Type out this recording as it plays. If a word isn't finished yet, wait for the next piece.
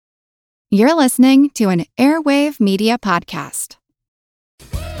You're listening to an Airwave Media Podcast.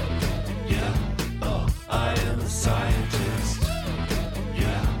 Yeah, I am a scientist.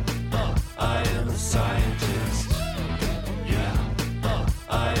 Yeah, I am a scientist. Yeah,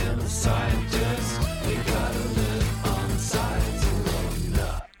 I am a scientist. We gotta live on science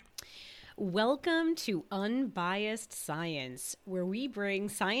alone. Welcome to Unbiased Science, where we bring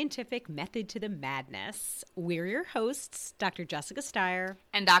scientific method to the madness. We're your hosts, Dr. Jessica Steyer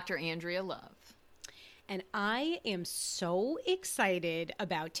and Dr. Andrea Love. And I am so excited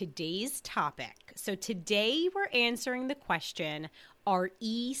about today's topic. So today we're answering the question, are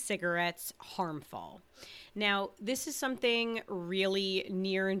e-cigarettes harmful? Now, this is something really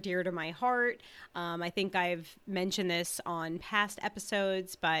near and dear to my heart. I think I've mentioned this on past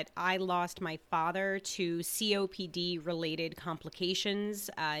episodes, but I lost my father to COPD-related complications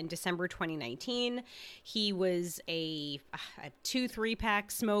in December 2019. He was a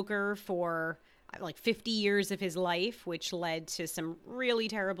 2-3-pack smoker for like 50 years of his life, which led to some really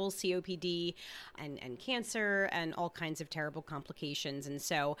terrible COPD and cancer and all kinds of terrible complications. And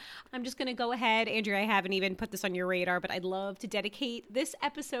so I'm just going to go ahead, Andrea, I haven't even put this on your radar, but I'd love to dedicate this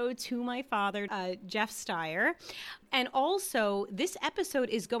episode to my father, Jeff Steyer. And also, this episode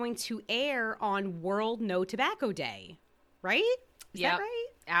is going to air on World No Tobacco Day, right? Is that right?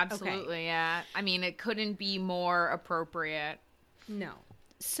 Absolutely, okay. Yeah. I mean, it couldn't be more appropriate. No.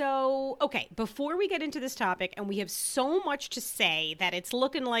 So, okay, before we get into this topic, and we have so much to say that it's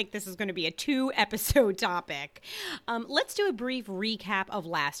looking like this is going to be a 2-episode topic, let's do a brief recap of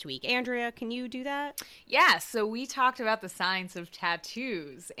last week. Andrea, can you do that? Yeah, so we talked about the science of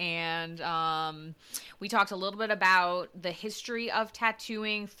tattoos, and we talked a little bit about the history of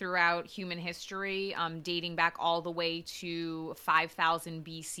tattooing throughout human history, dating back all the way to 5000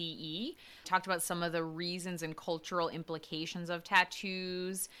 BCE. Talked about some of the reasons and cultural implications of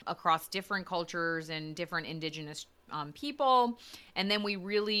tattoos across different cultures and different indigenous people. And then we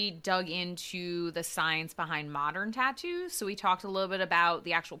really dug into the science behind modern tattoos. So we talked a little bit about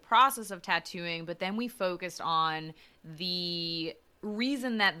the actual process of tattooing, but then we focused on the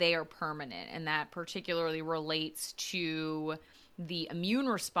reason that they are permanent, and that particularly relates to the immune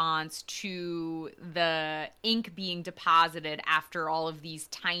response to the ink being deposited after all of these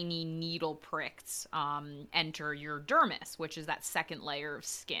tiny needle pricks enter your dermis, which is that second layer of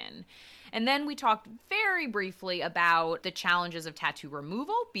skin. And then we talked very briefly about the challenges of tattoo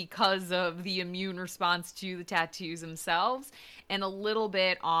removal because of the immune response to the tattoos themselves, and a little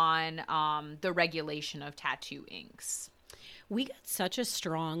bit on the regulation of tattoo inks. We got such a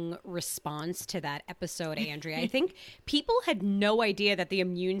strong response to that episode, Andrea. I think people had no idea that the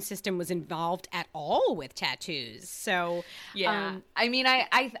immune system was involved at all with tattoos. So, yeah, I mean,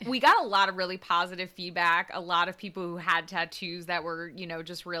 we got a lot of really positive feedback. A lot of people who had tattoos that were,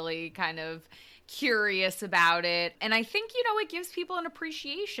 just really kind of curious about it. And I think, it gives people an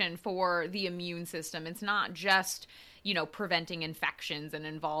appreciation for the immune system. It's not just preventing infections and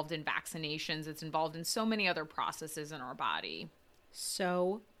involved in vaccinations. It's involved in so many other processes in our body.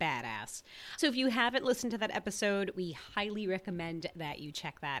 So badass. So if you haven't listened to that episode, we highly recommend that you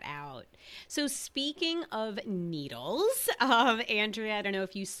check that out. So speaking of needles, Andrea, I don't know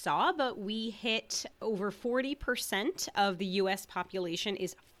if you saw, but we hit over 40% of the U.S. population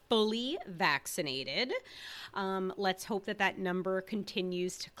is fully vaccinated. Let's hope that number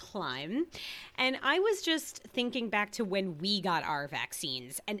continues to climb. And I was just thinking back to when we got our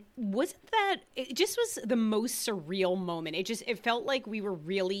vaccines, and it just was the most surreal moment. It felt like we were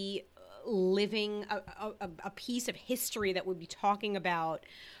really living a piece of history that we'll be talking about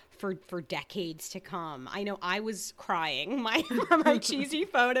for decades to come. I know I was crying. My cheesy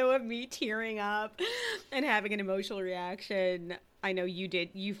photo of me tearing up and having an emotional reaction. I know you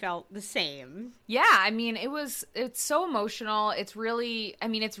did. You felt the same. Yeah, I mean, it's so emotional. It's really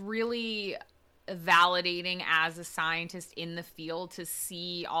validating as a scientist in the field to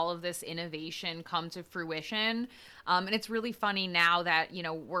see all of this innovation come to fruition. And it's really funny now that,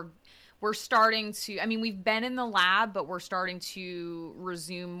 we're starting to, we've been in the lab, but we're starting to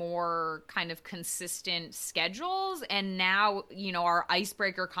resume more kind of consistent schedules. And now, our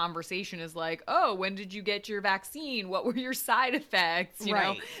icebreaker conversation is like, oh, when did you get your vaccine? What were your side effects? You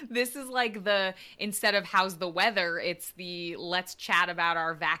know, this is like instead of how's the weather, it's the let's chat about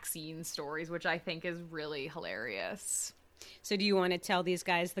our vaccine stories, which I think is really hilarious. So do you want to tell these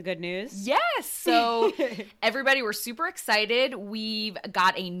guys the good news? Yes. So everybody, we're super excited. We've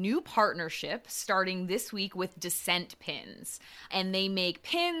got a new partnership starting this week with Descent Pins. And they make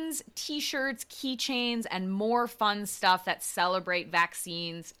pins, t-shirts, keychains, and more fun stuff that celebrate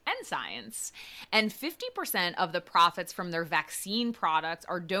vaccines and science. And 50% of the profits from their vaccine products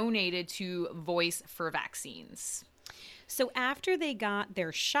are donated to Voice for Vaccines. So after they got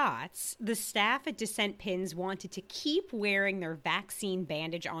their shots, the staff at Descent Pins wanted to keep wearing their vaccine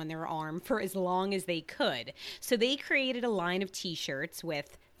bandage on their arm for as long as they could. So they created a line of t-shirts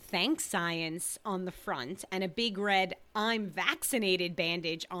with "Thanks Science" on the front and a big red "I'm vaccinated"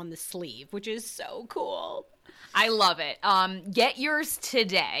 bandage on the sleeve, which is so cool. I love it. Get yours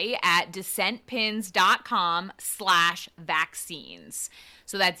today at descentpins.com/vaccines.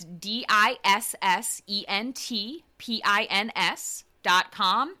 So that's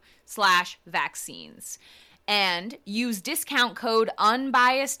DISSENTPINS.com/vaccines. And use discount code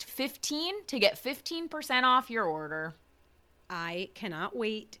unbiased15 to get 15% off your order. I cannot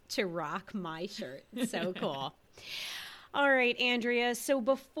wait to rock my shirt. So cool. All right, Andrea. So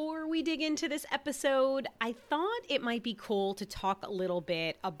before we dig into this episode, I thought it might be cool to talk a little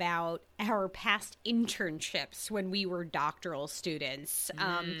bit about our past internships when we were doctoral students.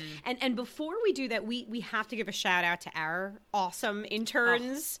 And before we do that, we have to give a shout out to our awesome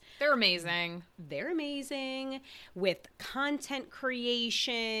interns. Oh, they're amazing. They're amazing with content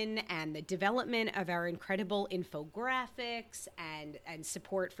creation and the development of our incredible infographics and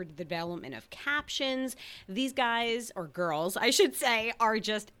support for the development of captions. These guys, or girls, I should say, are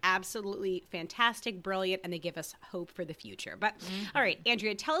just absolutely fantastic, brilliant, and they give us hope for the future. But all right,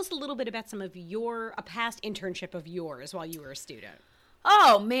 Andrea, tell us a little bit about some of a past internship of yours while you were a student.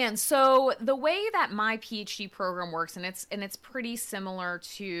 Oh man, so the way that my PhD program works, and it's pretty similar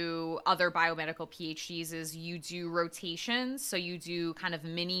to other biomedical PhDs, is you do rotations. So you do kind of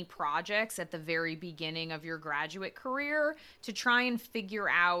mini projects at the very beginning of your graduate career to try and figure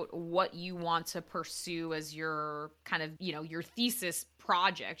out what you want to pursue as your kind of, your thesis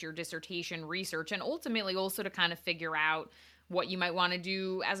project, your dissertation research, and ultimately also to kind of figure out what you might want to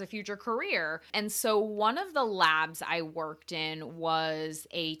do as a future career. And so one of the labs I worked in was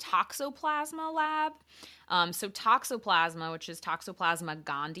a toxoplasma lab. So toxoplasma, which is Toxoplasma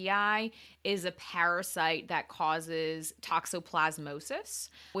gondii, is a parasite that causes toxoplasmosis,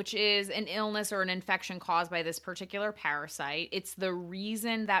 which is an illness or an infection caused by this particular parasite. It's the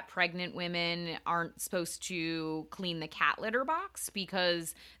reason that pregnant women aren't supposed to clean the cat litter box,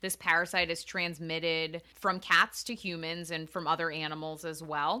 because this parasite is transmitted from cats to humans and from other animals as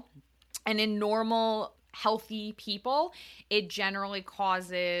well. And in normal healthy people, it generally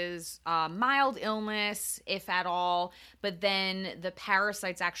causes mild illness, if at all, but then the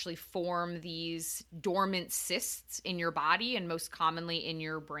parasites actually form these dormant cysts in your body and most commonly in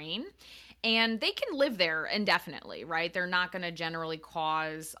your brain. And they can live there indefinitely, right? They're not going to generally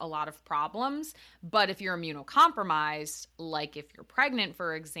cause a lot of problems. But if you're immunocompromised, like if you're pregnant,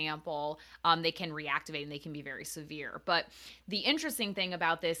 for example, they can reactivate and they can be very severe. But the interesting thing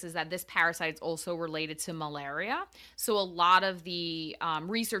about this is that this parasite is also related to malaria. So a lot of the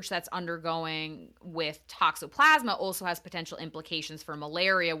research that's undergoing with toxoplasma also has potential implications for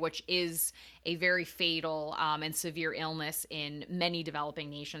malaria, which is a very fatal and severe illness in many developing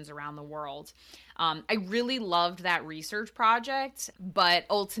nations around the world. I really loved that research project, but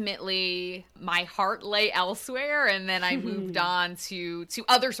ultimately my heart lay elsewhere, and then I moved on to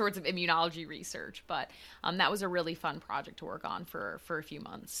other sorts of immunology research. But that was a really fun project to work on for a few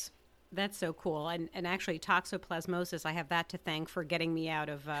months. That's so cool. And actually, toxoplasmosis, I have that to thank for getting me out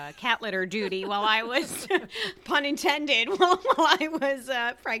of cat litter duty while I was, pun intended, while I was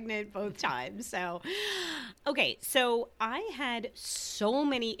pregnant both times. So, okay, so I had so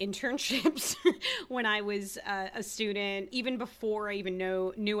many internships when I was a student. Even before I even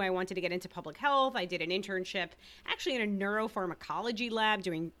knew I wanted to get into public health, I did an internship actually in a neuropharmacology lab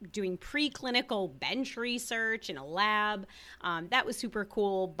doing preclinical bench research in a lab. That was super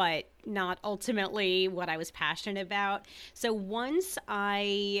cool, but not ultimately what I was passionate about. So once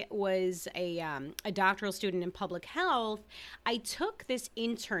I was a doctoral student in public health, I took this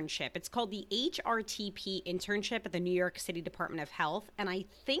internship. It's called the HRTP internship at the New York City Department of Health. And I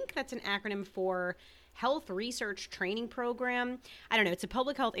think that's an acronym for Health Research Training Program. I don't know. It's a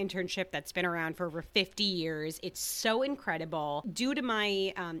public health internship that's been around for over 50 years. It's so incredible. Due to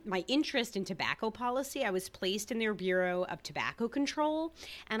my my interest in tobacco policy, I was placed in their Bureau of Tobacco Control,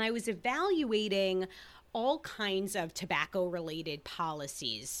 and I was evaluating all kinds of tobacco-related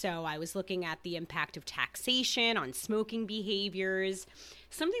policies. So I was looking at the impact of taxation on smoking behaviors.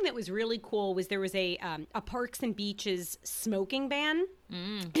 Something that was really cool was there was a Parks and Beaches smoking ban.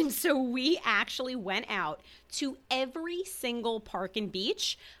 And so we actually went out to every single park and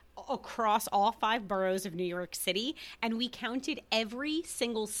beach across all 5 boroughs of New York City, and we counted every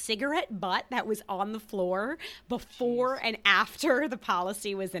single cigarette butt that was on the floor before and after the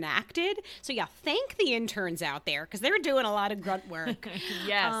policy was enacted. So yeah, thank the interns out there because they were doing a lot of grunt work.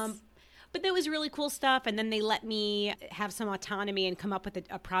 Yes. But that was really cool stuff. And then they let me have some autonomy and come up with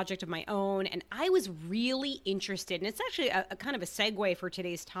a project of my own. And I was really interested, and it's actually a kind of a segue for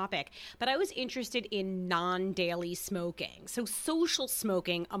today's topic, but I was interested in non-daily smoking. So social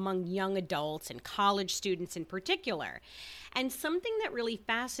smoking among young adults and college students in particular. And something that really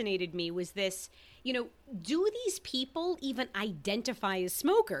fascinated me was this, do these people even identify as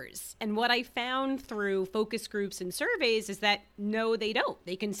smokers? And what I found through focus groups and surveys is that no, they don't.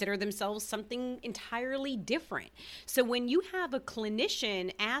 They consider themselves something entirely different. So when you have a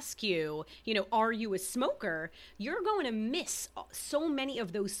clinician ask you, are you a smoker? You're going to miss so many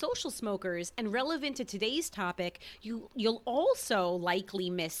of those social smokers. And relevant to today's topic, you'll also likely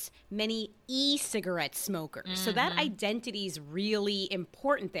miss many e-cigarette smokers. So that identity is really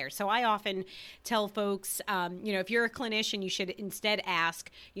important there. So I often tell folks, if you're a clinician, you should instead ask,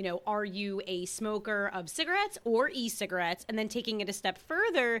 are you a smoker of cigarettes or e-cigarettes? And then taking it a step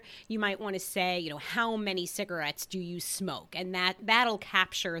further, you might want to say, how many cigarettes do you smoke? And that'll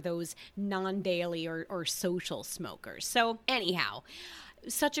capture those non-daily or social smokers. So anyhow,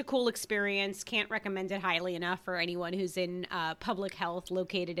 such a cool experience. Can't recommend it highly enough for anyone who's in public health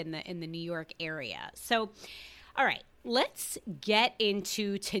located in the New York area. So, all right. Let's get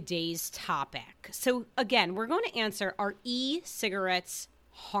into today's topic. So again, we're going to answer, are e-cigarettes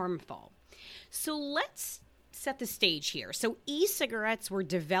harmful? So let's set the stage here. So e-cigarettes were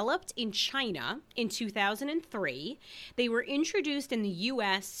developed in China in 2003. They were introduced in the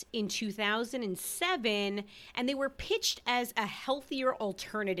US in 2007, and they were pitched as a healthier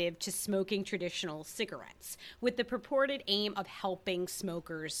alternative to smoking traditional cigarettes, with the purported aim of helping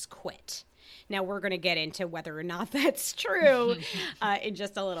smokers quit. Now, we're going to get into whether or not that's true in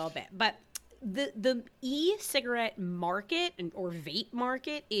just a little bit. But the e-cigarette market or vape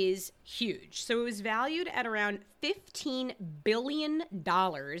market is huge. So it was valued at around $15 billion in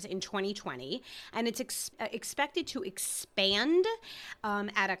 2020, and it's expected to expand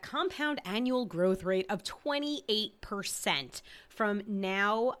at a compound annual growth rate of 28% from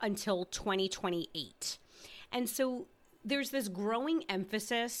now until 2028. And so there's this growing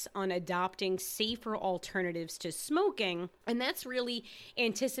emphasis on adopting safer alternatives to smoking, and that's really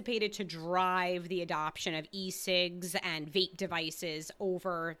anticipated to drive the adoption of e-cigs and vape devices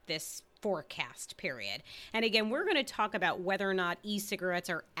over this forecast period. And again, we're going to talk about whether or not e-cigarettes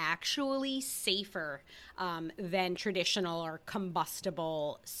are actually safer than traditional or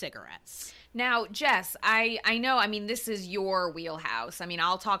combustible cigarettes. Now, Jess, I know, this is your wheelhouse.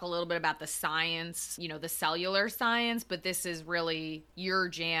 I'll talk a little bit about the science, the cellular science, but this is really your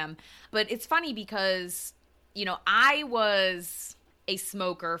jam. But it's funny because, I was a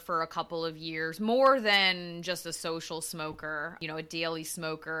smoker for a couple of years, more than just a social smoker, a daily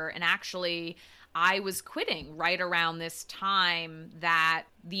smoker. And actually, I was quitting right around this time that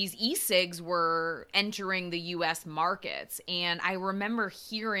these e-cigs were entering the U.S. markets. And I remember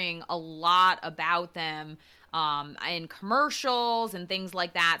hearing a lot about them in commercials and things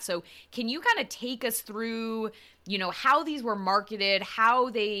like that. So can you kind of take us through, how these were marketed, how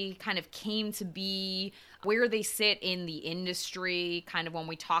they kind of came to be, where they sit in the industry, kind of when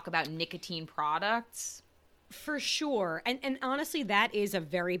we talk about nicotine products? For sure. And honestly, that is a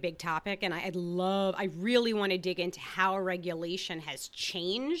very big topic. And I really want to dig into how regulation has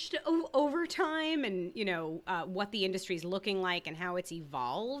changed over time and, what the industry is looking like and how it's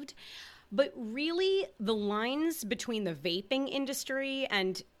evolved. But really, the lines between the vaping industry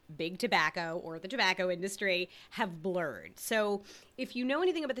and big tobacco or the tobacco industry have blurred. So if you know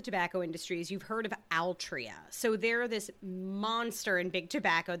anything about the tobacco industries, you've heard of Altria. So they're this monster in big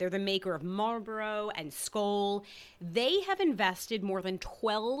tobacco. They're the maker of Marlboro and Skoal. They have invested more than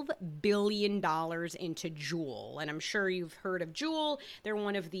 $12 billion into Juul. And I'm sure you've heard of Juul. They're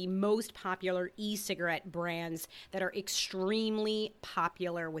one of the most popular e-cigarette brands that are extremely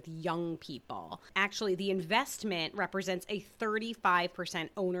popular with young people. Actually, the investment represents a 35%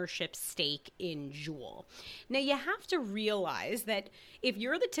 ownership stake in Juul. Now, you have to realize that if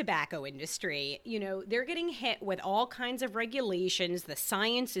you're the tobacco industry, they're getting hit with all kinds of regulations. The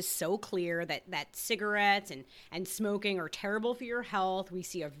science is so clear that cigarettes and smoking are terrible for your health. We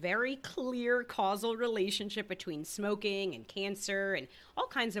see a very clear causal relationship between smoking and cancer and all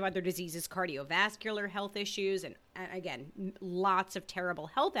kinds of other diseases, cardiovascular health issues, and again, lots of terrible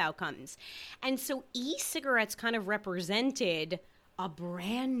health outcomes. And so e-cigarettes kind of represented a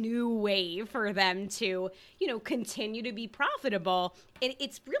brand new way for them to, continue to be profitable. And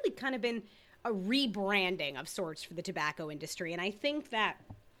it's really kind of been a rebranding of sorts for the tobacco industry. And I think that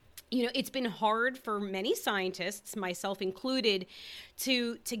it's been hard for many scientists, myself included,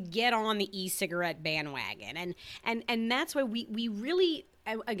 to get on the e-cigarette bandwagon. And that's why we really,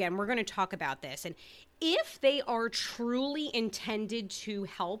 again, we're going to talk about this. And if they are truly intended to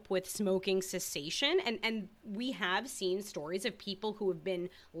help with smoking cessation, and we have seen stories of people who have been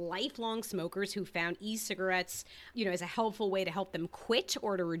lifelong smokers who found e-cigarettes, as a helpful way to help them quit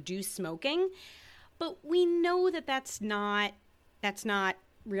or to reduce smoking. But we know that that's not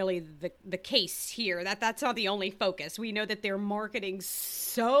really the case here. That's not the only focus. We know that they're marketing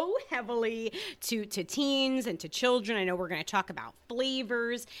so heavily to teens and to children. I know we're going to talk about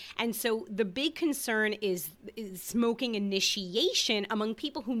flavors. And so the big concern is smoking initiation among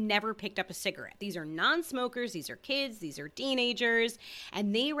people who never picked up a cigarette. These are non-smokers, these are kids, these are teenagers,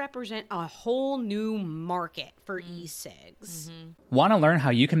 and they represent a whole new market for e-cigs. Mm-hmm. Want to learn how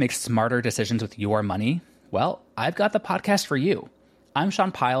you can make smarter decisions with your money? Well, I've got the podcast for you. I'm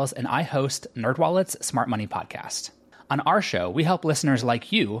Sean Piles, and I host NerdWallet's Smart Money Podcast. On our show, we help listeners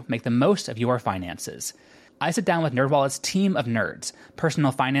like you make the most of your finances. I sit down with NerdWallet's team of nerds,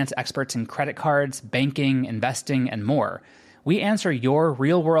 personal finance experts in credit cards, banking, investing, and more. We answer your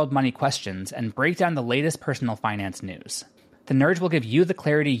real-world money questions and break down the latest personal finance news. The nerds will give you the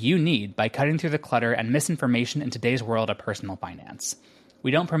clarity you need by cutting through the clutter and misinformation in today's world of personal finance.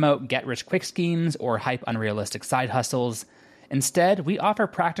 We don't promote get-rich-quick schemes or hype unrealistic side hustles. Instead, we offer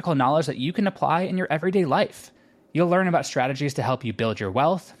practical knowledge that you can apply in your everyday life. You'll learn about strategies to help you build your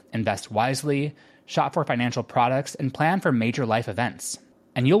wealth, invest wisely, shop for financial products, and plan for major life events.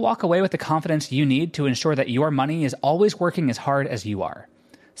 And you'll walk away with the confidence you need to ensure that your money is always working as hard as you are.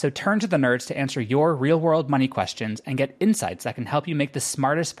 So turn to the nerds to answer your real-world money questions and get insights that can help you make the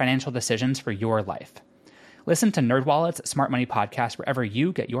smartest financial decisions for your life. Listen to NerdWallet's Smart Money Podcast wherever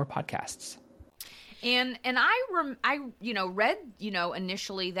you get your podcasts. And I read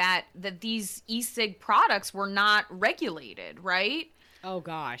initially that these e-cig products were not regulated, right? Oh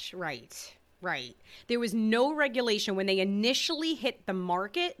gosh, right. There was no regulation when they initially hit the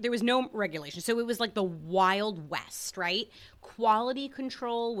market. There was no regulation, so it was like the Wild West, right? Quality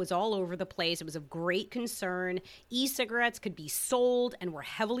control was all over the place. It was of great concern. E-cigarettes could be sold and were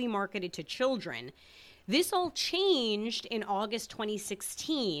heavily marketed to children. This all changed in August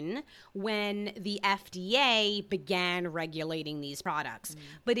 2016 when the FDA began regulating these products.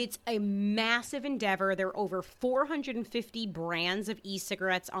 But it's a massive endeavor. There are over 450 brands of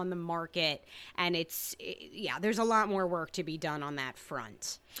e-cigarettes on the market. And there's a lot more work to be done on that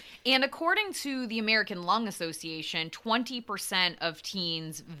front. And according to the American Lung Association, 20% of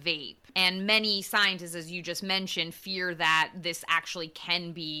teens vape. And many scientists, as you just mentioned, fear that this actually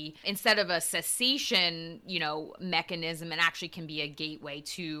can be, instead of a cessation, mechanism, it actually can be a gateway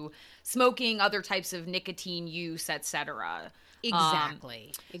to smoking, other types of nicotine use, etc.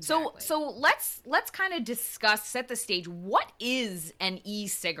 Exactly. So let's kind of discuss, set the stage. What is an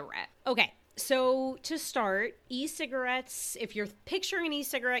e-cigarette? Okay. So to start, e-cigarettes, if you're picturing an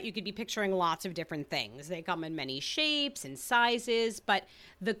e-cigarette, you could be picturing lots of different things. They come in many shapes and sizes, but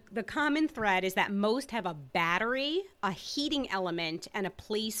the common thread is that most have a battery, a heating element, and a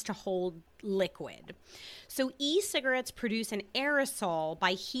place to hold liquid. So e-cigarettes produce an aerosol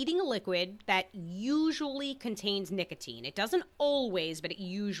by heating a liquid that usually contains nicotine. It doesn't always, but it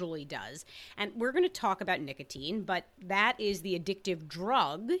usually does. And we're going to talk about nicotine, but that is the addictive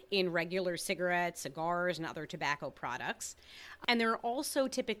drug in regular cigarettes, cigars, and other tobacco products. And there are also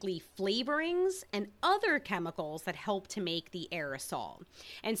typically flavorings and other chemicals that help to make the aerosol.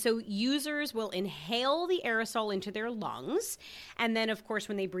 And so users will inhale the aerosol into their lungs. And then, of course,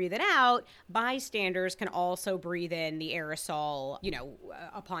 when they breathe it out, bystanders can also breathe in the aerosol,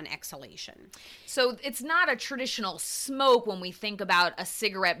 upon exhalation. So it's not a traditional smoke when we think about a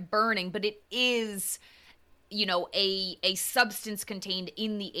cigarette burning, but it is, a substance contained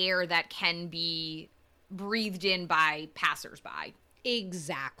in the air that can be breathed in by passersby.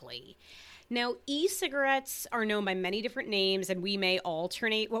 Exactly. Now, e-cigarettes are known by many different names, and we may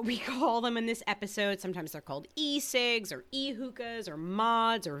alternate what we call them in this episode. Sometimes they're called e-cigs or e-hookahs or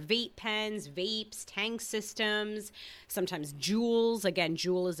mods or vape pens, vapes, tank systems, sometimes Juuls. Again,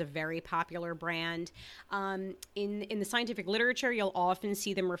 Juul is a very popular brand. In the scientific literature, you'll often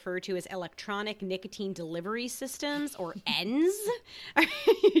see them referred to as electronic nicotine delivery systems, or ENDS. Are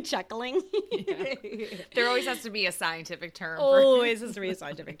you chuckling? Yeah. There always has to be a scientific term. Always has to be a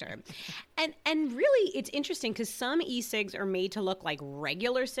scientific term. And really, it's interesting because some e-cigs are made to look like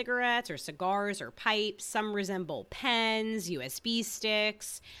regular cigarettes or cigars or pipes. Some resemble pens, USB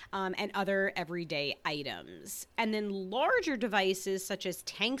sticks, and other everyday items. And then larger devices such as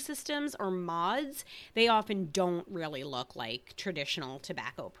tank systems or mods, they often don't really look like traditional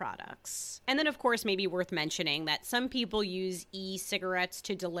tobacco products. And then, of course, maybe worth mentioning that some people use e-cigarettes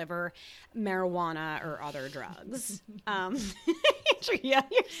to deliver marijuana or other drugs. Andrea,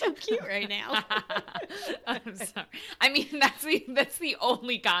 you're so cute right now. I'm sorry. I mean, that's the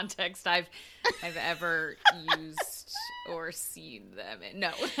only context I've ever used or seen them in.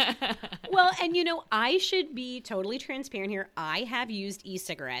 No. Well, and I should be totally transparent here. I have used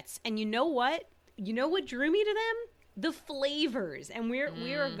e-cigarettes, and you know what? You know what drew me to them? The flavors, and we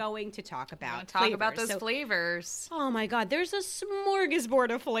are going to talk about those flavors. Oh my God, there's a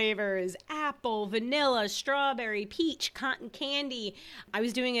smorgasbord of flavors: apple, vanilla, strawberry, peach, cotton candy. I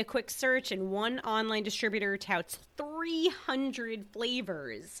was doing a quick search, and one online distributor touts 300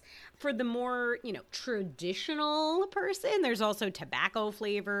 flavors. For the more, traditional person, there's also tobacco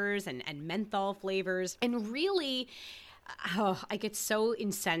flavors and menthol flavors, and really, I get so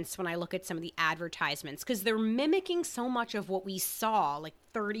incensed when I look at some of the advertisements because they're mimicking so much of what we saw like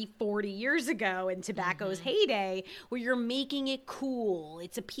 30, 40 years ago in tobacco's heyday, where you're making it cool.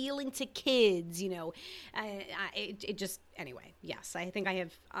 It's appealing to kids, it just, anyway, yes, I think I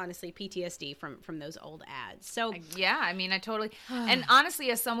have honestly PTSD from those old ads. So yeah, I mean, I totally, and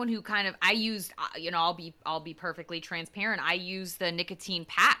honestly, as someone who I used, I'll be perfectly transparent. I used the nicotine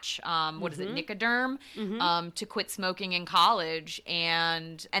patch, what is it, Nicoderm, to quit smoking in college.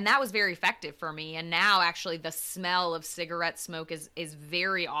 And that was very effective for me. And now actually the smell of cigarette smoke is very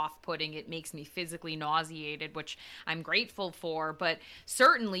off-putting. It makes me physically nauseated, which I'm grateful for. But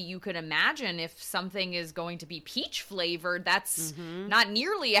certainly you could imagine if something is going to be peach flavored, that's not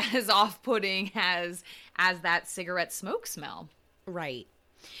nearly as off-putting as that cigarette smoke smell. Right.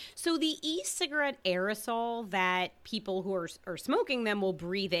 So the e-cigarette aerosol that people who are smoking them will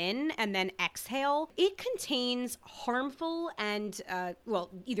breathe in and then exhale, it contains harmful and,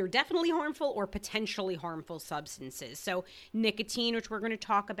 either definitely harmful or potentially harmful substances. So nicotine, which we're going to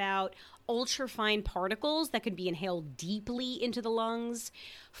talk about, ultrafine particles that could be inhaled deeply into the lungs,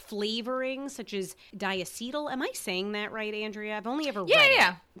 flavorings such as diacetyl. Am I saying that right, Andrea? I've only ever read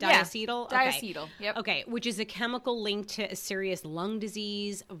it. Diacetyl? Yeah. Diacetyl, yep. Okay, which is a chemical linked to a serious lung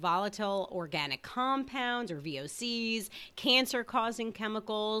disease, volatile organic compounds or VOCs, cancer-causing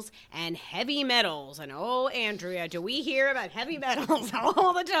chemicals, and heavy metals. And oh, Andrea, do we hear about heavy metals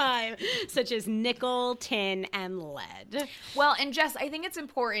all the time, such as nickel, tin, and lead? Well, and Jess, I think it's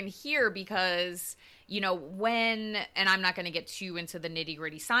important here because, and I'm not going to get too into the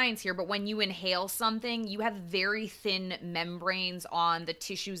nitty-gritty science here, but when you inhale something, you have very thin membranes on the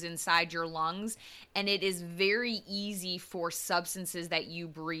tissues inside your lungs, and it is very easy for substances that you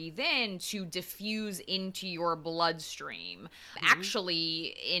breathe in to diffuse into your bloodstream.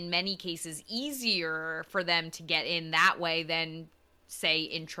 Actually, in many cases, easier for them to get in that way than, say,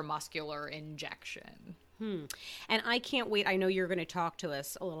 intramuscular injection. And I can't wait. I know you're going to talk to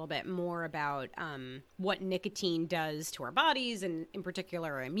us a little bit more about what nicotine does to our bodies and in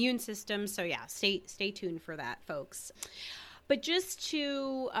particular our immune system. So yeah, stay tuned for that, folks. But just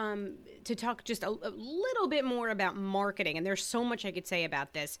to talk just a little bit more about marketing, and there's so much I could say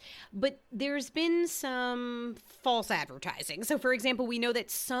about this, but there's been some false advertising. So, for example, we know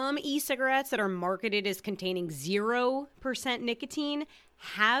that some e-cigarettes that are marketed as containing 0% nicotine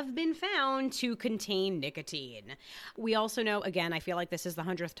have been found to contain nicotine. We also know, again, I feel like this is the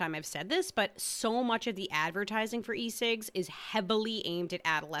 100th time I've said this, but so much of the advertising for e-cigs is heavily aimed at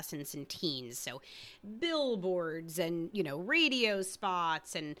adolescents and teens. So billboards and, radio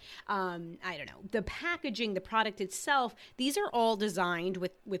spots and, the packaging, the product itself, these are all designed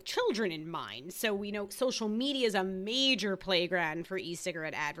with children in mind. So we know social media is a major playground for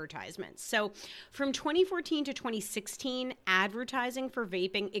e-cigarette advertisements. So from 2014 to 2016, advertising for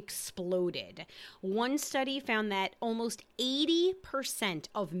vaping exploded. One study found that almost 80%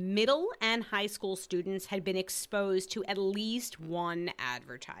 of middle and high school students had been exposed to at least one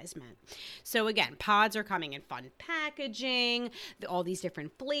advertisement. So again, pods are coming in fun packaging, all these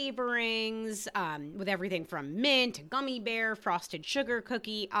different flavorings, with everything from mint to gummy bear, frosted sugar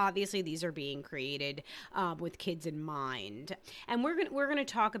cookie. Obviously, these are being created with kids in mind. And we're going to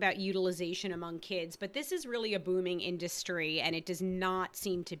talk about utilization among kids, but this is really a booming industry, and it does not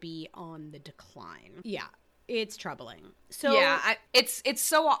seem to be on the decline. Yeah. It's troubling. So yeah, it's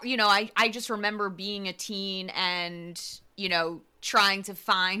so, I just remember being a teen and, trying to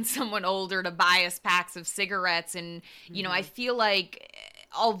find someone older to buy us packs of cigarettes. And, I feel like,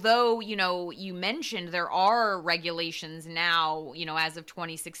 although, you mentioned there are regulations now, as of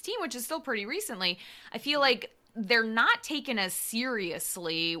 2016, which is still pretty recently, I feel like they're not taken as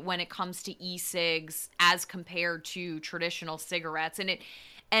seriously when it comes to e-cigs as compared to traditional cigarettes.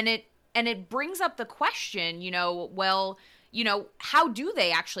 And it brings up the question, how do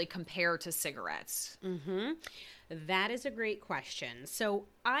they actually compare to cigarettes? Mm-hmm. That is a great question. So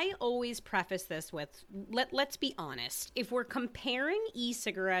I always preface this with, let's be honest. If we're comparing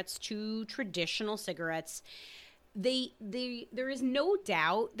e-cigarettes to traditional cigarettes, there is no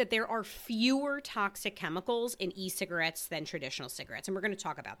doubt that there are fewer toxic chemicals in e-cigarettes than traditional cigarettes. And we're going to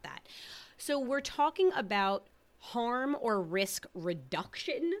talk about that. So we're talking about harm or risk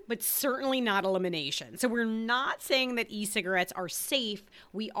reduction, but certainly not elimination. So we're not saying that e-cigarettes are safe.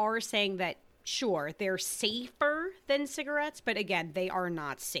 We are saying that, sure, they're safer than cigarettes, but again, they are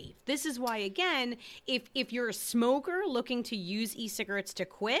not safe. This is why, again, if you're a smoker looking to use e-cigarettes to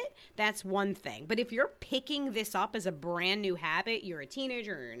quit, that's one thing. But if you're picking this up as a brand new habit, you're a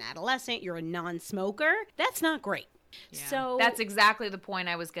teenager, you're an adolescent, you're a non-smoker, that's not great. Yeah. So that's exactly the point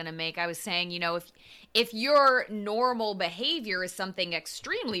I was going to make. I was saying, if your normal behavior is something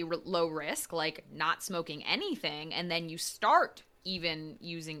extremely low risk, like not smoking anything, and then you start even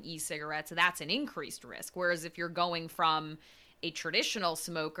using e-cigarettes, that's an increased risk. Whereas if you're going from a traditional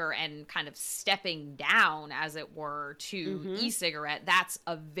smoker and kind of stepping down, as it were, to e-cigarette, that's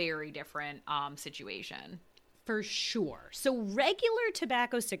a very different situation. For sure. So regular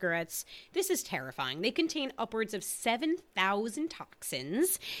tobacco cigarettes, this is terrifying. They contain upwards of 7,000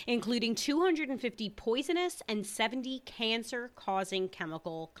 toxins, including 250 poisonous and 70 cancer-causing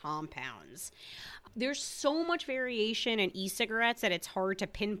chemical compounds. There's so much variation in e-cigarettes that it's hard to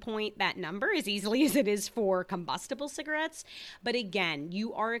pinpoint that number as easily as it is for combustible cigarettes. But again,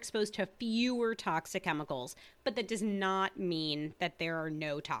 you are exposed to fewer toxic chemicals, but that does not mean that there are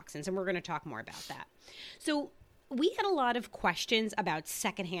no toxins. And we're going to talk more about that. So we had a lot of questions about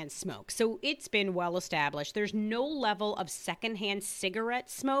secondhand smoke. So it's been well established. There's no level of secondhand cigarette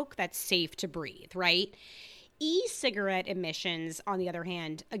smoke that's safe to breathe, right? E-cigarette emissions, on the other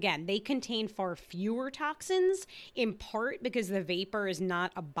hand, again, they contain far fewer toxins, in part because the vapor is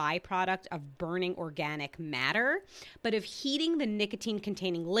not a byproduct of burning organic matter, but of heating the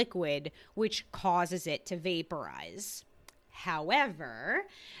nicotine-containing liquid, which causes it to vaporize. However,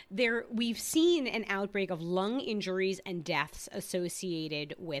 we've seen an outbreak of lung injuries and deaths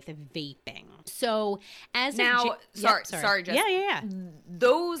associated with vaping. So, sorry, Jess. Yeah.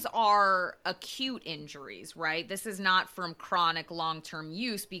 Those are acute injuries, right? This is not from chronic long-term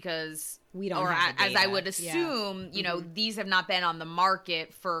use because we don't have the data. As I would assume, these have not been on the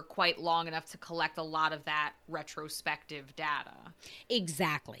market for quite long enough to collect a lot of that retrospective data.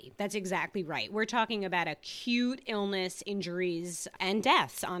 Exactly. That's exactly right. We're talking about acute illness, injuries, and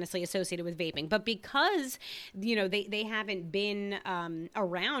deaths, honestly, associated with vaping. But because, they haven't been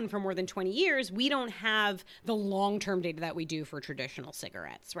around for more than 20 years, we don't have the long-term data that we do for traditional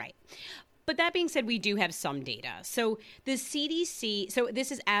cigarettes, right? But that being said, we do have some data. So the CDC, so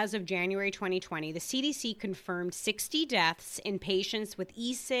this is as of January 2020, the CDC confirmed 60 deaths in patients with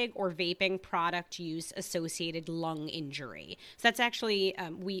e-cig or vaping product use associated lung injury. So that's actually,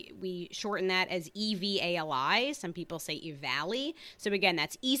 we shorten that as EVALI. Some people say EVALI. So again,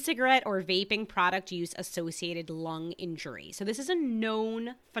 that's e-cigarette or vaping product use associated lung injury. So this is a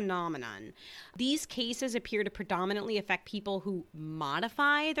known phenomenon. These cases appear to predominantly affect people who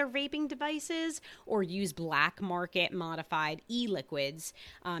modify their vaping devices or use black market modified e-liquids,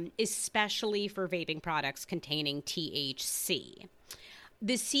 especially for vaping products containing THC.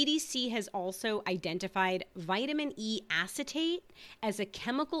 The CDC has also identified vitamin E acetate as a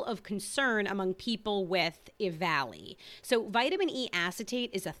chemical of concern among people with EVALI. So vitamin E acetate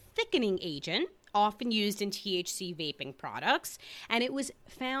is a thickening agent, often used in THC vaping products, and it was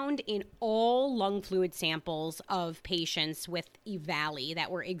found in all lung fluid samples of patients with EVALI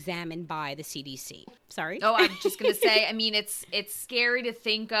that were examined by the CDC. Sorry? Oh, I'm just going to say, I mean, it's scary to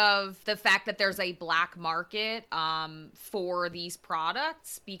think of the fact that there's a black market for these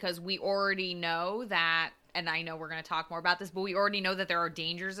products, because we already know that, and I know we're going to talk more about this, but we already know that there are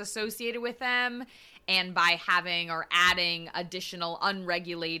dangers associated with them. And by having or adding additional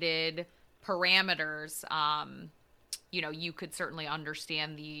unregulated parameters, you could certainly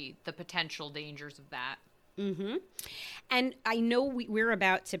understand the potential dangers of that. Mm-hmm. And I know we're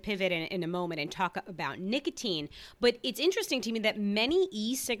about to pivot in a moment and talk about nicotine, but it's interesting to me that many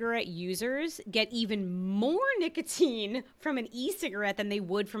e-cigarette users get even more nicotine from an e-cigarette than they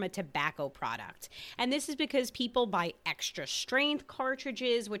would from a tobacco product. And this is because people buy extra strength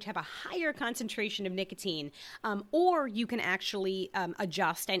cartridges, which have a higher concentration of nicotine, or you can actually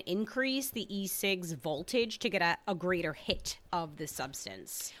adjust and increase the e-cig's voltage to get a greater hit of the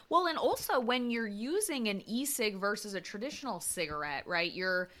substance. Well, and also when you're using an e-cig versus a traditional cigarette, right?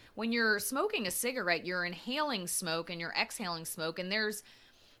 When you're smoking a cigarette, you're inhaling smoke and you're exhaling smoke, and there's,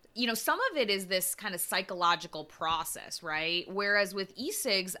 some of it is this kind of psychological process, right? Whereas with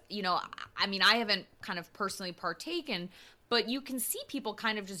e-cigs, I mean, I haven't kind of personally partaken, but you can see people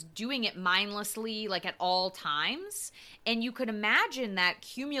kind of just doing it mindlessly, like at all times, and you could imagine that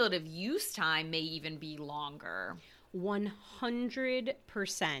cumulative use time may even be longer.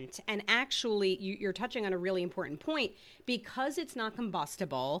 100%. And actually, you're touching on a really important point. Because it's not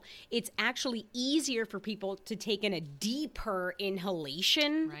combustible, it's actually easier for people to take in a deeper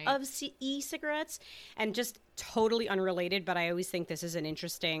inhalation of e-cigarettes. And just totally unrelated, but I always think this is an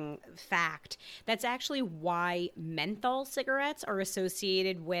interesting fact. That's actually why menthol cigarettes are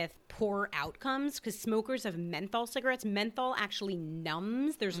associated with poor outcomes, because smokers of menthol cigarettes, menthol actually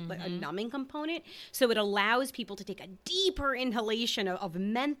numbs. There's a numbing component. So it allows people to take a deeper inhalation of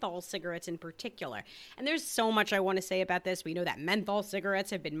menthol cigarettes in particular. And there's so much I want to say about this. We know that menthol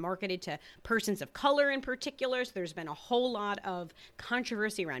cigarettes have been marketed to persons of color in particular. So there's been a whole lot of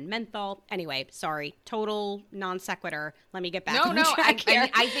controversy around menthol. Anyway, sorry, total non sequitur. Let me get back on track here.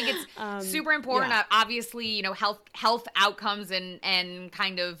 I think it's super important. Yeah. Obviously, health outcomes and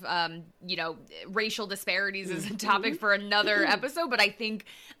kind of racial disparities is a topic for another episode. But I think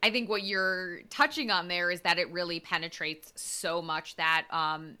what you're touching on there is that it really penetrates so much that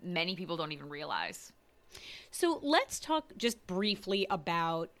many people don't even realize. So let's talk just briefly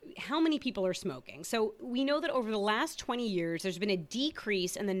about how many people are smoking. So we know that over the last 20 years, there's been a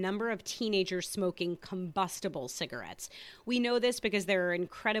decrease in the number of teenagers smoking combustible cigarettes. We know this because there are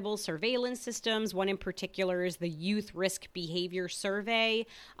incredible surveillance systems. One in particular is the Youth Risk Behavior Survey,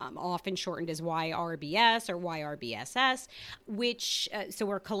 often shortened as YRBS or YRBSS, which, so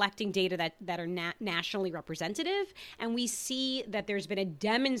we're collecting data that are nationally representative. And we see that there's been a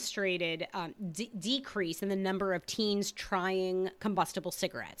demonstrated decrease in the number of teens trying combustible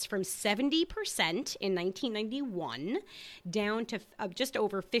cigarettes from 70% in 1991 down to just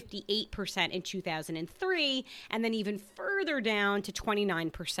over 58% in 2003, and then even further down to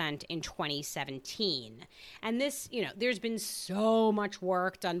 29% in 2017. And this, there's been so much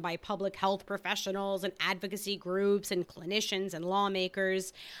work done by public health professionals and advocacy groups and clinicians and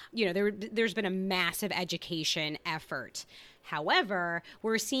lawmakers. There's been a massive education effort. However,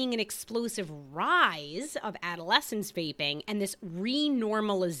 we're seeing an explosive rise of adolescents vaping and this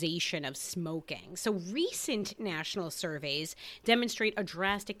renormalization of smoking. So recent national surveys demonstrate a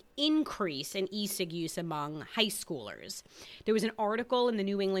drastic increase in e-cig use among high schoolers. There was an article in the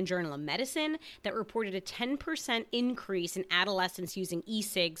New England Journal of Medicine that reported a 10% increase in adolescents using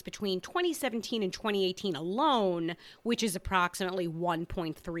e-cigs between 2017 and 2018 alone, which is approximately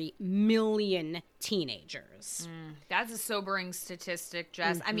 1.3 million teenagers. That's a sobering statistic,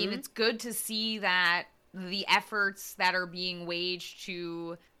 Jess. I mean, it's good to see that the efforts that are being waged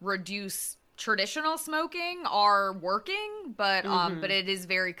to reduce traditional smoking are working, but it is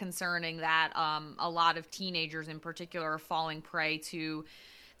very concerning that a lot of teenagers in particular are falling prey to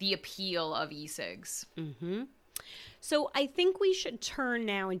the appeal of e-cigs. So I think we should turn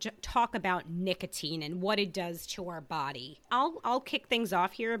now and talk about nicotine and what it does to our body. I'll kick things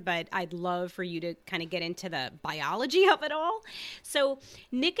off here, but I'd love for you to kind of get into the biology of it all. So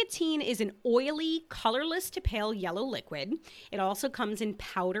nicotine is an oily, colorless to pale yellow liquid. It also comes in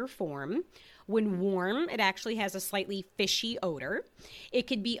powder form. When warm, it actually has a slightly fishy odor. It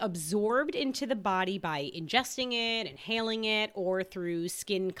could be absorbed into the body by ingesting it, inhaling it, or through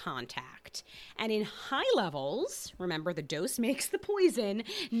skin contact. And in high levels, remember the dose makes the poison,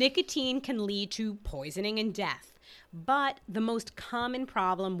 nicotine can lead to poisoning and death. But the most common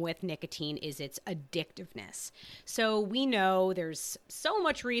problem with nicotine is its addictiveness. So we know there's so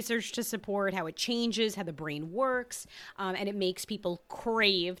much research to support how it changes how the brain works, and it makes people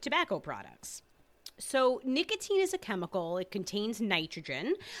crave tobacco products. So nicotine is a chemical. It contains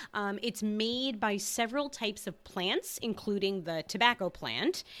nitrogen. It's made by several types of plants, including the tobacco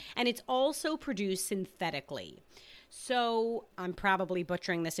plant, and it's also produced synthetically. So I'm probably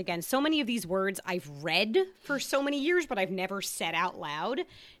butchering this again. So many of these words I've read for so many years, but I've never said out loud.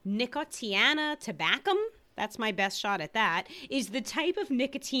 Nicotiana tabacum, that's my best shot at that, is the type of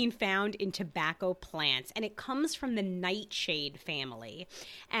nicotine found in tobacco plants, and it comes from the nightshade family.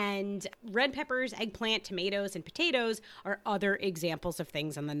 And red peppers, eggplant, tomatoes, and potatoes are other examples of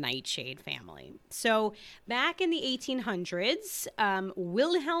things in the nightshade family. So back in the 1800s,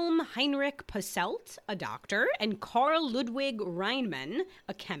 Wilhelm Heinrich Posselt, a doctor, and Karl Ludwig Reinmann,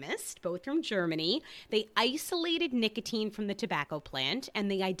 a chemist, both from Germany, they isolated nicotine from the tobacco plant,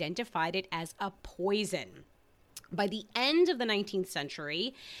 and they identified it as a poison. By the end of the 19th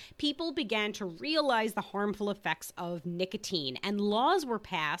century, people began to realize the harmful effects of nicotine, and laws were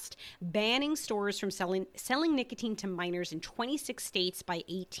passed banning stores from selling nicotine to minors in 26 states by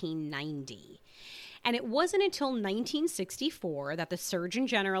 1890. And it wasn't until 1964 that the Surgeon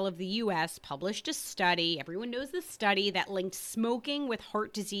General of the U.S. published a study, everyone knows the study, that linked smoking with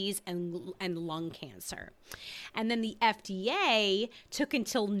heart disease and lung cancer. And then the FDA took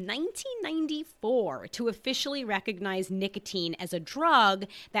until 1994 to officially recognize nicotine as a drug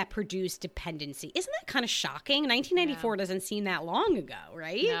that produced dependency. Isn't that kind of shocking? 1994 doesn't seem that long ago,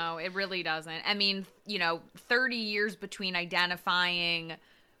 right? No, it really doesn't. I mean, 30 years between identifying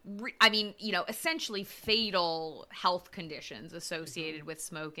essentially fatal health conditions associated with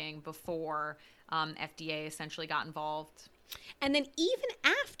smoking before FDA essentially got involved. And then even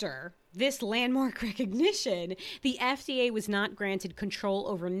after this landmark recognition, the FDA was not granted control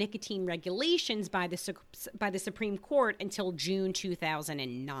over nicotine regulations by the Supreme Court until June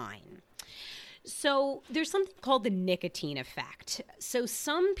 2009. So there's something called the nicotine effect. So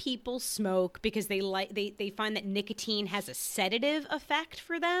some people smoke because they find that nicotine has a sedative effect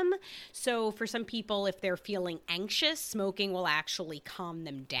for them. So for some people, if they're feeling anxious, smoking will actually calm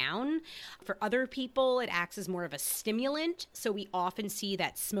them down. For other people, it acts as more of a stimulant. So we often see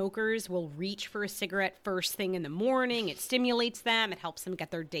that smokers will reach for a cigarette first thing in the morning. It stimulates them. It helps them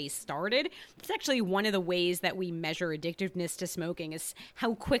get their day started. It's actually one of the ways that we measure addictiveness to smoking is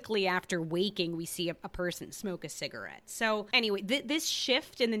how quickly after waking we see a person smoke a cigarette. So anyway, this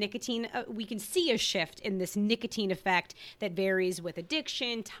shift in the nicotine, we can see a shift in this nicotine effect that varies with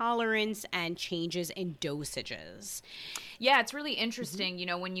addiction, tolerance, and changes in dosages. Yeah, it's really interesting,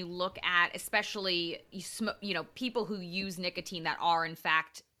 when you look at especially, people who use nicotine that are in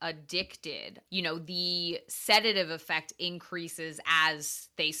fact addicted, the sedative effect increases as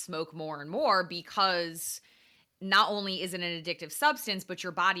they smoke more and more because not only is it an addictive substance, but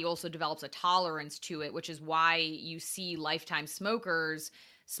your body also develops a tolerance to it, which is why you see lifetime smokers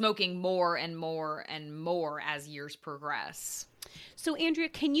smoking more and more and more as years progress. So, Andrea,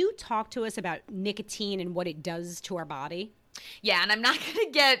 can you talk to us about nicotine and what it does to our body? Yeah, and I'm not going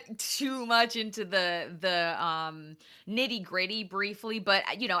to get too much into the nitty gritty briefly, but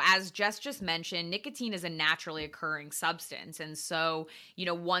as Jess just mentioned, nicotine is a naturally occurring substance, and so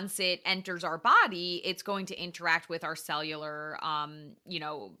once it enters our body, it's going to interact with our cellular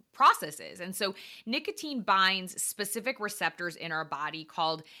processes, and so nicotine binds specific receptors in our body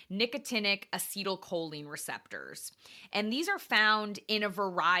called nicotinic acetylcholine receptors, and these are found in a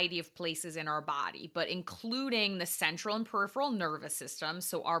variety of places in our body, but including the central and peripheral nervous system,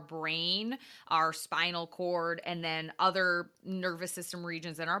 so our brain, our spinal cord, and then other nervous system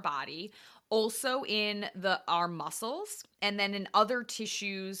regions in our body, also in our muscles, and then in other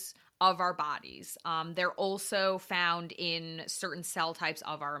tissues of our bodies. They're also found in certain cell types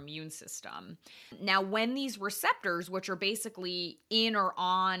of our immune system. Now, when these receptors, which are basically in or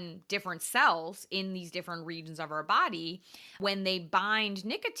on different cells in these different regions of our body, when they bind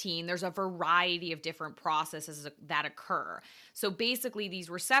nicotine, there's a variety of different processes that occur. So basically, these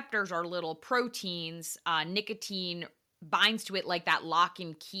receptors are little proteins. Nicotine binds to it like that lock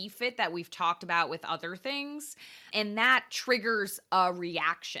and key fit that we've talked about with other things. And that triggers a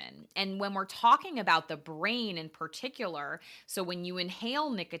reaction. And when we're talking about the brain in particular, so when you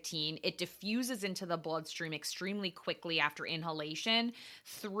inhale nicotine, it diffuses into the bloodstream extremely quickly after inhalation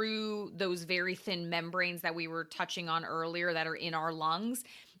through those very thin membranes that we were touching on earlier that are in our lungs.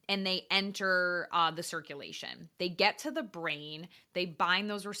 And they enter the circulation. They get to the brain, they bind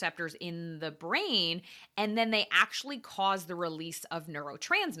those receptors in the brain, and then they actually cause the release of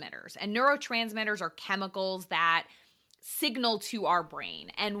neurotransmitters. And neurotransmitters are chemicals that signal to our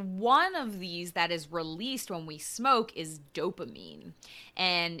brain. And one of these that is released when we smoke is dopamine.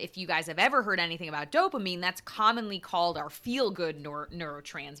 And if you guys have ever heard anything about dopamine, that's commonly called our feel-good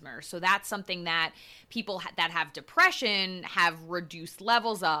neurotransmitter. So that's something that people that have depression have reduced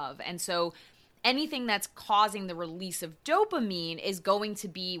levels of. And so anything that's causing the release of dopamine is going to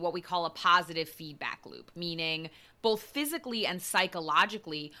be what we call a positive feedback loop, meaning both physically and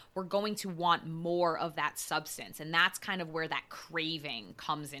psychologically, we're going to want more of that substance. And that's kind of where that craving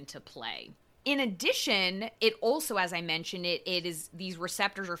comes into play. In addition, it also, as I mentioned, it is these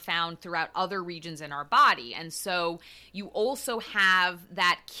receptors are found throughout other regions in our body. And so you also have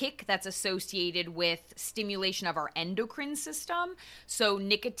that kick that's associated with stimulation of our endocrine system. So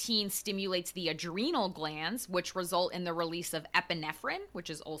nicotine stimulates the adrenal glands, which result in the release of epinephrine,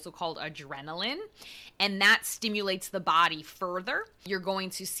 which is also called adrenaline. And that stimulates the body further. You're going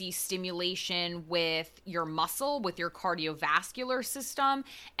to see stimulation with your muscle, with your cardiovascular system,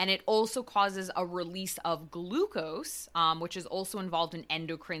 and it also causes a release of glucose, which is also involved in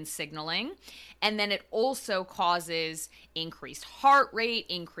endocrine signaling. And then it also causes increased heart rate,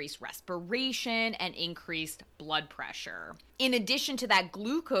 increased respiration, and increased blood pressure. In addition to that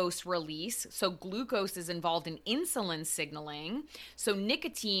glucose release, so glucose is involved in insulin signaling. So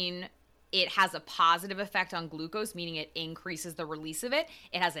nicotine, it has a positive effect on glucose, meaning it increases the release of it.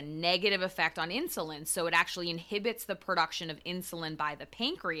 It has a negative effect on insulin. So it actually inhibits the production of insulin by the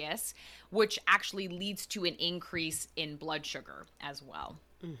pancreas, which actually leads to an increase in blood sugar as well.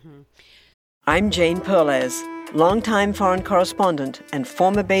 Mm-hmm. I'm Jane Perlez, longtime foreign correspondent and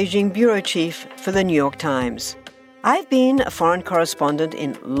former Beijing bureau chief for the New York Times. I've been a foreign correspondent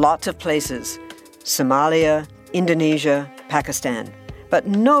in lots of places: Somalia, Indonesia, Pakistan. But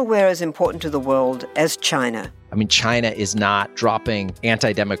nowhere as important to the world as China. I mean, China is not dropping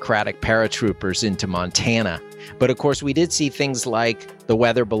anti-democratic paratroopers into Montana. But of course, we did see things like the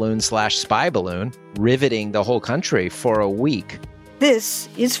weather balloon/spy balloon riveting the whole country for a week. This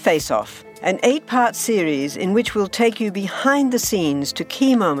is Face Off, an 8-part series in which we'll take you behind the scenes to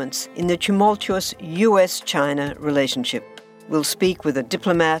key moments in the tumultuous U.S.-China relationship. We'll speak with a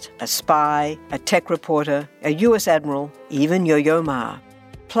diplomat, a spy, a tech reporter, a U.S. admiral, even Yo-Yo Ma.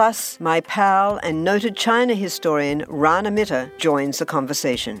 Plus, my pal and noted China historian Rana Mitter joins the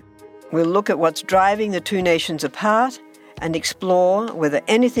conversation. We'll look at what's driving the two nations apart and explore whether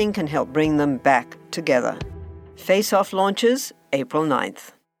anything can help bring them back together. Face Off launches April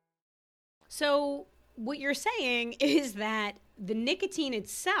 9th. So what you're saying is that the nicotine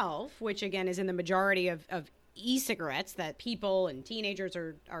itself, which again is in the majority of e-cigarettes that people and teenagers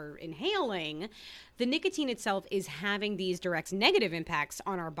are inhaling, the nicotine itself is having these direct negative impacts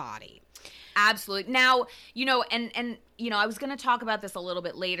on our body. Absolutely. Now, and I was going to talk about this a little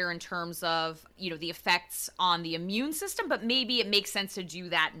bit later in terms of, the effects on the immune system, but maybe it makes sense to do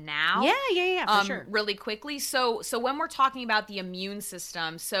that now. Yeah, for sure. Really quickly. So when we're talking about the immune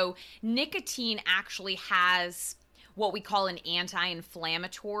system, so nicotine actually has what we call an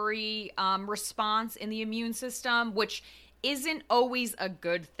anti-inflammatory response in the immune system, which isn't always a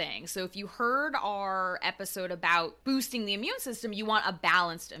good thing. So if you heard our episode about boosting the immune system, you want a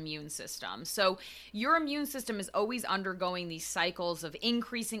balanced immune system. So your immune system is always undergoing these cycles of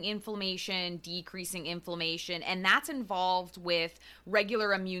increasing inflammation, decreasing inflammation, and that's involved with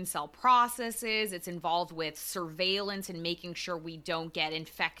regular immune cell processes. It's involved with surveillance and making sure we don't get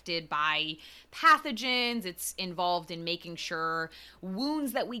infected by pathogens. It's involved in making sure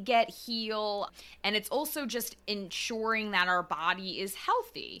wounds that we get heal. And it's also just ensuring that our body is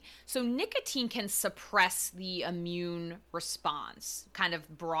healthy. So nicotine can suppress the immune response, kind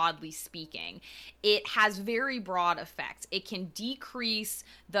of broadly speaking. It has very broad effects. It can decrease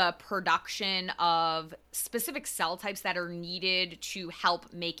the production of specific cell types that are needed to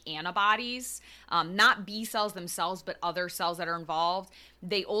help make antibodies, not B cells themselves, but other cells that are involved.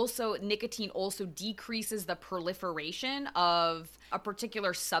 Nicotine also decreases the proliferation of a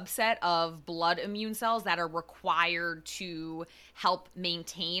particular subset of blood immune cells that are required to help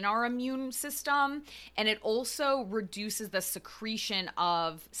maintain our immune system. And it also reduces the secretion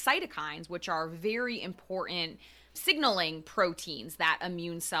of cytokines, which are very important signaling proteins that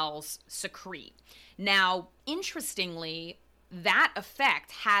immune cells secrete. Now, interestingly, that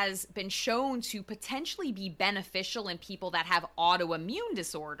effect has been shown to potentially be beneficial in people that have autoimmune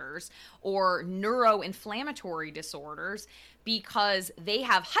disorders or neuroinflammatory disorders because they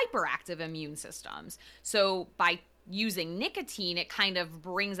have hyperactive immune systems. So by using nicotine, it kind of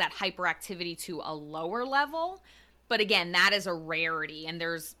brings that hyperactivity to a lower level. But again, that is a rarity, and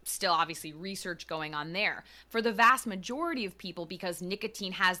there's still obviously research going on there. For the vast majority of people, because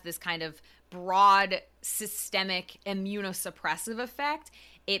nicotine has this kind of broad systemic immunosuppressive effect.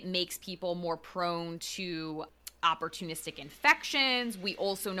 It makes people more prone to opportunistic infections. We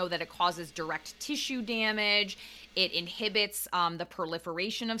also know that it causes direct tissue damage. It inhibits the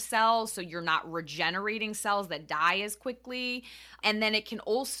proliferation of cells, so you're not regenerating cells that die as quickly. And then it can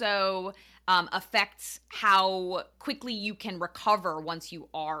also affect how quickly you can recover once you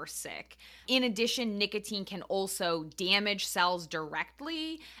are sick. In addition, nicotine can also damage cells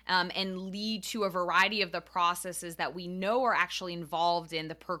directly and lead to a variety of the processes that we know are actually involved in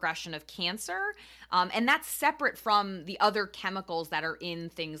the progression of cancer. And that's separate from the other chemicals that are in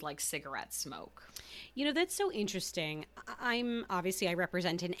things like cigarette smoke. You know, that's so interesting. I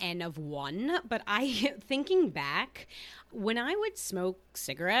represent an N of 1, but thinking back, when I would smoke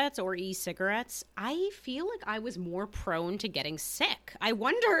cigarettes or e-cigarettes, I feel like I was more prone to getting sick. I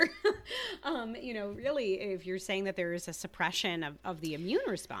wonder, really, if you're saying that there is a suppression of the immune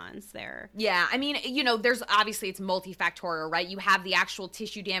response there. Yeah, I mean, there's obviously it's multifactorial, right? You have the actual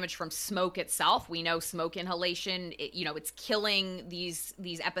tissue damage from smoke itself. We know smoke inhalation, it's killing these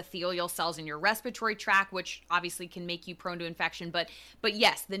epithelial cells in your respiratory tract, which obviously can make you prone to infection. But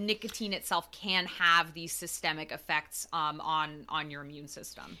yes, the nicotine itself can have these systemic effects on your immune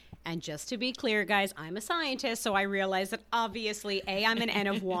system. And just to be clear, guys, I'm a scientist, so I realize that obviously, A, I'm an N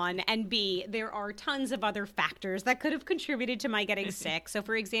of 1, and B, there are tons of other factors that could have contributed to my getting sick. So,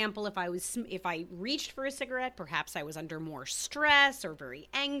 for example, if I reached for a cigarette, perhaps I was under more stress or very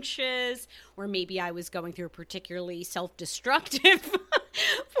anxious, or maybe I was going through a particularly self-destructive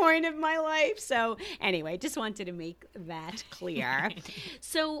point of my life. So, anyway, just wanted to make that clear.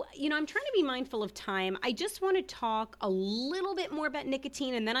 So, I'm trying to be mindful of time. I just want to talk a little bit more about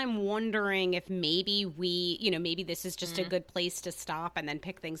nicotine, and then I'm wondering if maybe maybe this is just a good place to stop and then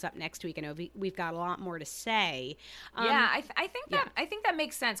pick things up next week. I know we've got a lot more to say. I think that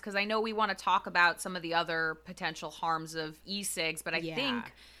makes sense, because I know we want to talk about some of the other potential harms of e-cigs, but I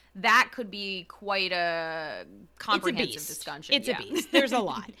think that could be quite a comprehensive discussion. It's a beast. There's a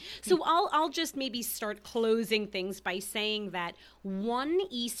lot. So I'll just maybe start closing things by saying that one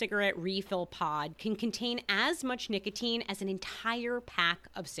e-cigarette refill pod can contain as much nicotine as an entire pack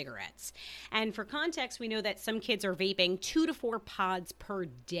of cigarettes. And for context, we know that some kids are vaping 2 to 4 pods per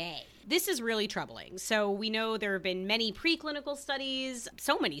day. This is really troubling. So we know there have been many preclinical studies,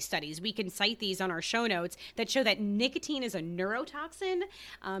 so many studies, we can cite these on our show notes, that show that nicotine is a neurotoxin.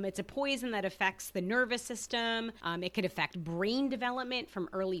 It's a poison that affects the nervous system. It could affect brain development from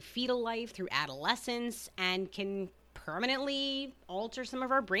early fetal life through adolescence, and can permanently alter some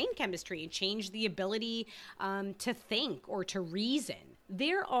of our brain chemistry and change the ability to think or to reason.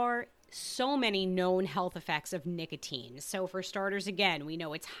 There are so many known health effects of nicotine. So for starters, again, we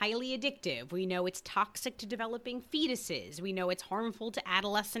know it's highly addictive. We know it's toxic to developing fetuses. We know it's harmful to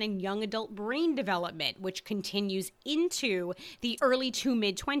adolescent and young adult brain development, which continues into the early to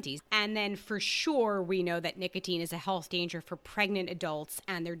mid-20s. And then for sure, we know that nicotine is a health danger for pregnant adults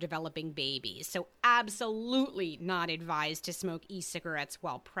and their developing babies. So absolutely not advised to smoke e-cigarettes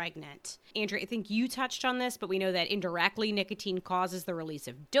while pregnant. Andrew, I think you touched on this, but we know that indirectly nicotine causes the release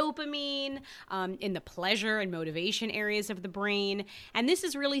of dopamine in the pleasure and motivation areas of the brain. And this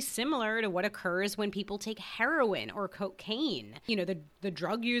is really similar to what occurs when people take heroin or cocaine. The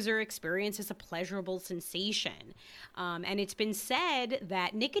drug user experiences a pleasurable sensation. And it's been said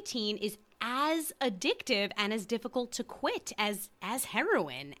that nicotine is as addictive and as difficult to quit as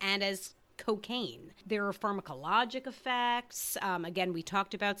heroin and as cocaine. There are pharmacologic effects. Again, we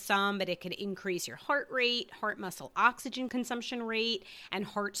talked about some, but it could increase your heart rate, heart muscle oxygen consumption rate, and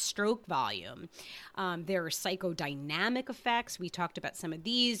heart stroke volume. There are psychodynamic effects. We talked about some of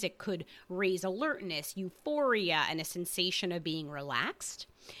these. It could raise alertness, euphoria, and a sensation of being relaxed.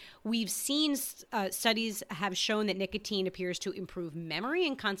 We've seen studies have shown that nicotine appears to improve memory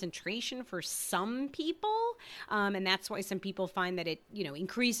and concentration for some people. And that's why some people find that it,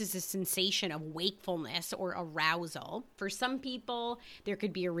 increases the sensation of wakefulness or arousal. For some people, there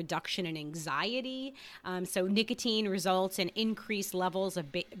could be a reduction in anxiety. So nicotine results in increased levels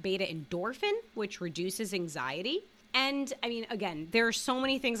of beta endorphin, which reduces anxiety. And I mean, again, there are so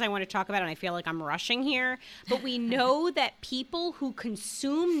many things I want to talk about, and I feel like I'm rushing here, but we know that people who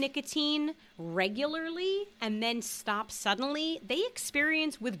consume nicotine regularly and then stop suddenly, they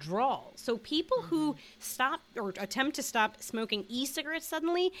experience withdrawal. So people who stop or attempt to stop smoking e-cigarettes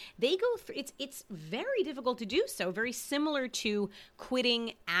suddenly, they go through, it's very difficult to do so, very similar to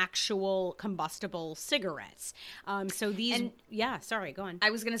quitting actual combustible cigarettes. Sorry, go on. I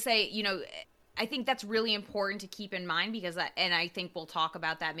was going to say, I think that's really important to keep in mind because, and I think we'll talk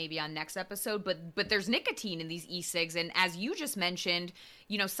about that maybe on next episode, but there's nicotine in these e-cigs. And as you just mentioned,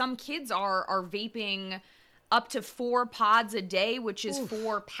 some kids are vaping up to 4 pods a day, which is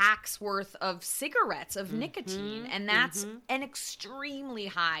 4 packs worth of cigarettes of nicotine. And that's an extremely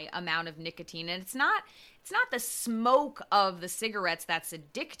high amount of nicotine. And it's not the smoke of the cigarettes that's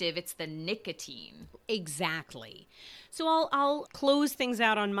addictive, it's the nicotine. Exactly. So I'll close things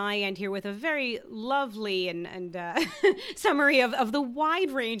out on my end here with a very lovely and summary of the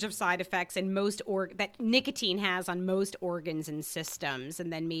wide range of side effects and that nicotine has on most organs and systems.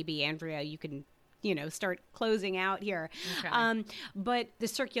 And then maybe, Andrea, you can start closing out here. Okay. But the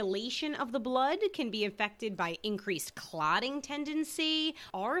circulation of the blood can be affected by increased clotting tendency,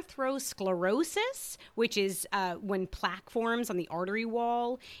 atherosclerosis, which is when plaque forms on the artery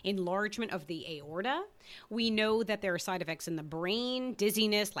wall, enlargement of the aorta. We know that there are side effects in the brain,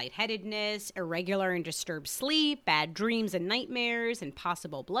 dizziness, lightheadedness, irregular and disturbed sleep, bad dreams and nightmares, and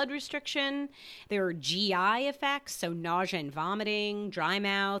possible blood restriction. There are GI effects, so nausea and vomiting, dry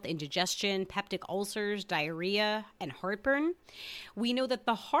mouth, indigestion, peptic ulcers, diarrhea, and heartburn. We know that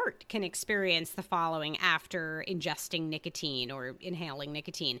the heart can experience the following after ingesting nicotine or inhaling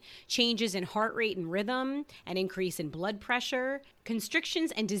nicotine: changes in heart rate and rhythm, an increase in blood pressure,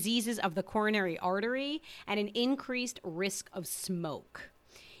 constrictions and diseases of the coronary artery, and an increased risk of smoke.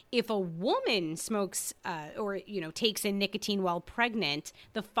 If a woman smokes or takes in nicotine while pregnant,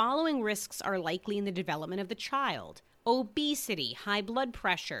 the following risks are likely in the development of the child: obesity, high blood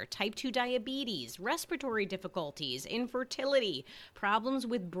pressure, type 2 diabetes, respiratory difficulties, infertility, problems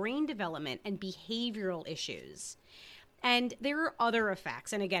with brain development, and behavioral issues. And there are other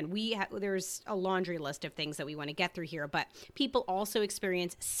effects. And again, there's a laundry list of things that we want to get through here. But people also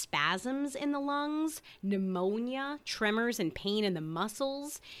experience spasms in the lungs, pneumonia, tremors and pain in the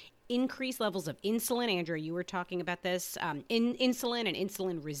muscles, increased levels of insulin. Andrea, you were talking about this. Insulin and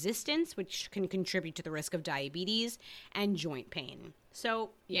insulin resistance, which can contribute to the risk of diabetes and joint pain.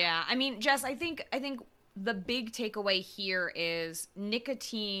 So, yeah. I mean, Jess, I think the big takeaway here is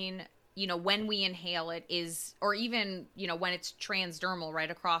nicotine, when we inhale it is, or even, when it's transdermal right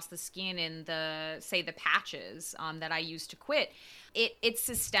across the skin in the patches that I use to quit, it's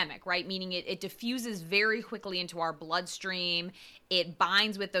systemic, right? Meaning it diffuses very quickly into our bloodstream. It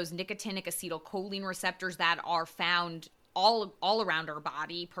binds with those nicotinic acetylcholine receptors that are found all around our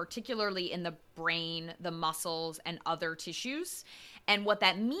body, particularly in the brain, the muscles, and other tissues. And what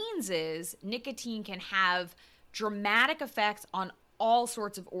that means is nicotine can have dramatic effects on all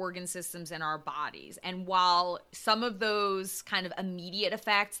sorts of organ systems in our bodies. And while some of those kind of immediate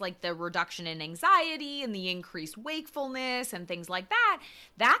effects, like the reduction in anxiety and the increased wakefulness and things like that,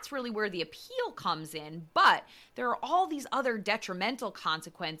 that's really where the appeal comes in. But there are all these other detrimental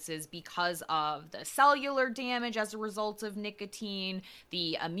consequences because of the cellular damage as a result of nicotine,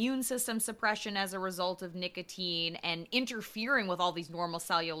 the immune system suppression as a result of nicotine, and interfering with all these normal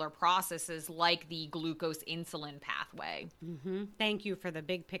cellular processes like the glucose insulin pathway. Mm-hmm. Thank you for the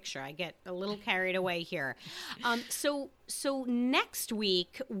big picture. I get a little carried away here. So next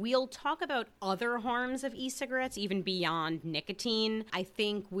week, we'll talk about other harms of e-cigarettes, even beyond nicotine. I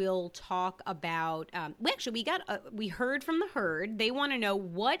think we'll talk about, we heard from the herd. They want to know,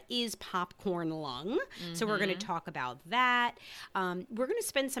 what is popcorn lung? Mm-hmm. So we're going to talk about that. We're going to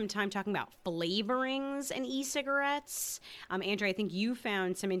spend some time talking about flavorings in e-cigarettes. Andrea, I think you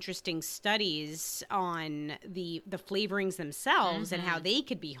found some interesting studies on the flavorings themselves, mm-hmm. and how they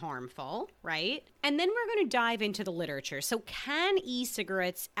could be harmful, right? And then we're going to dive into the literature. So can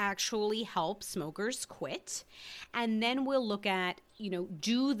e-cigarettes actually help smokers quit? And then we'll look at,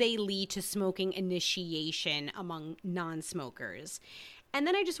 do they lead to smoking initiation among non-smokers? And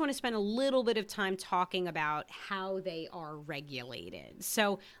then I just want to spend a little bit of time talking about how they are regulated.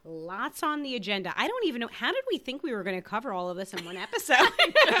 So lots on the agenda. I don't even know. How did we think we were going to cover all of this in one episode?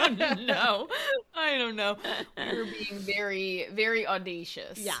 I don't know. We were being very, very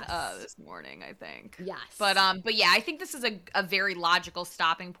audacious this morning, I think. Yes. But yeah, I think this is a very logical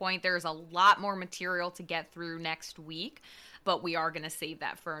stopping point. There's a lot more material to get through next week, but we are going to save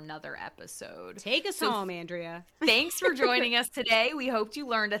that for another episode. Take us home, Andrea. Thanks for joining us today. We hope you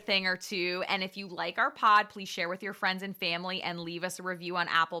learned a thing or two. And if you like our pod, please share with your friends and family and leave us a review on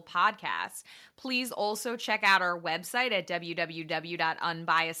Apple Podcasts. Please also check out our website at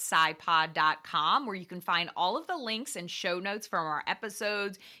www.unbiasedscipod.com, where you can find all of the links and show notes from our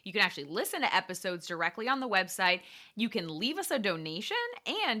episodes. You can actually listen to episodes directly on the website. You can leave us a donation,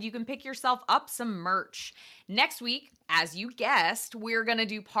 and you can pick yourself up some merch. Next week, as you guessed, we're going to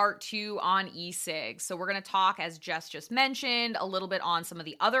do part 2 on e-cigs. So we're going to talk, as Jess just mentioned, a little bit on some of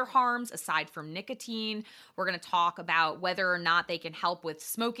the other harms aside from nicotine. We're going to talk about whether or not they can help with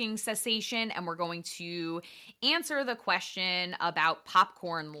smoking cessation, and we're going to answer the question about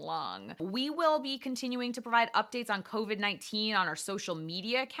popcorn lung. We will be continuing to provide updates on COVID-19 on our social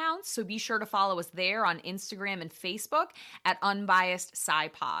media accounts, so be sure to follow us there on Instagram and Facebook at Unbiased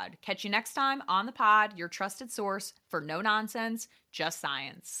SciPod. Catch you next time on the pod, your trusted source for no nonsense, just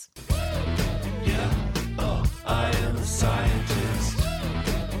science. Yeah.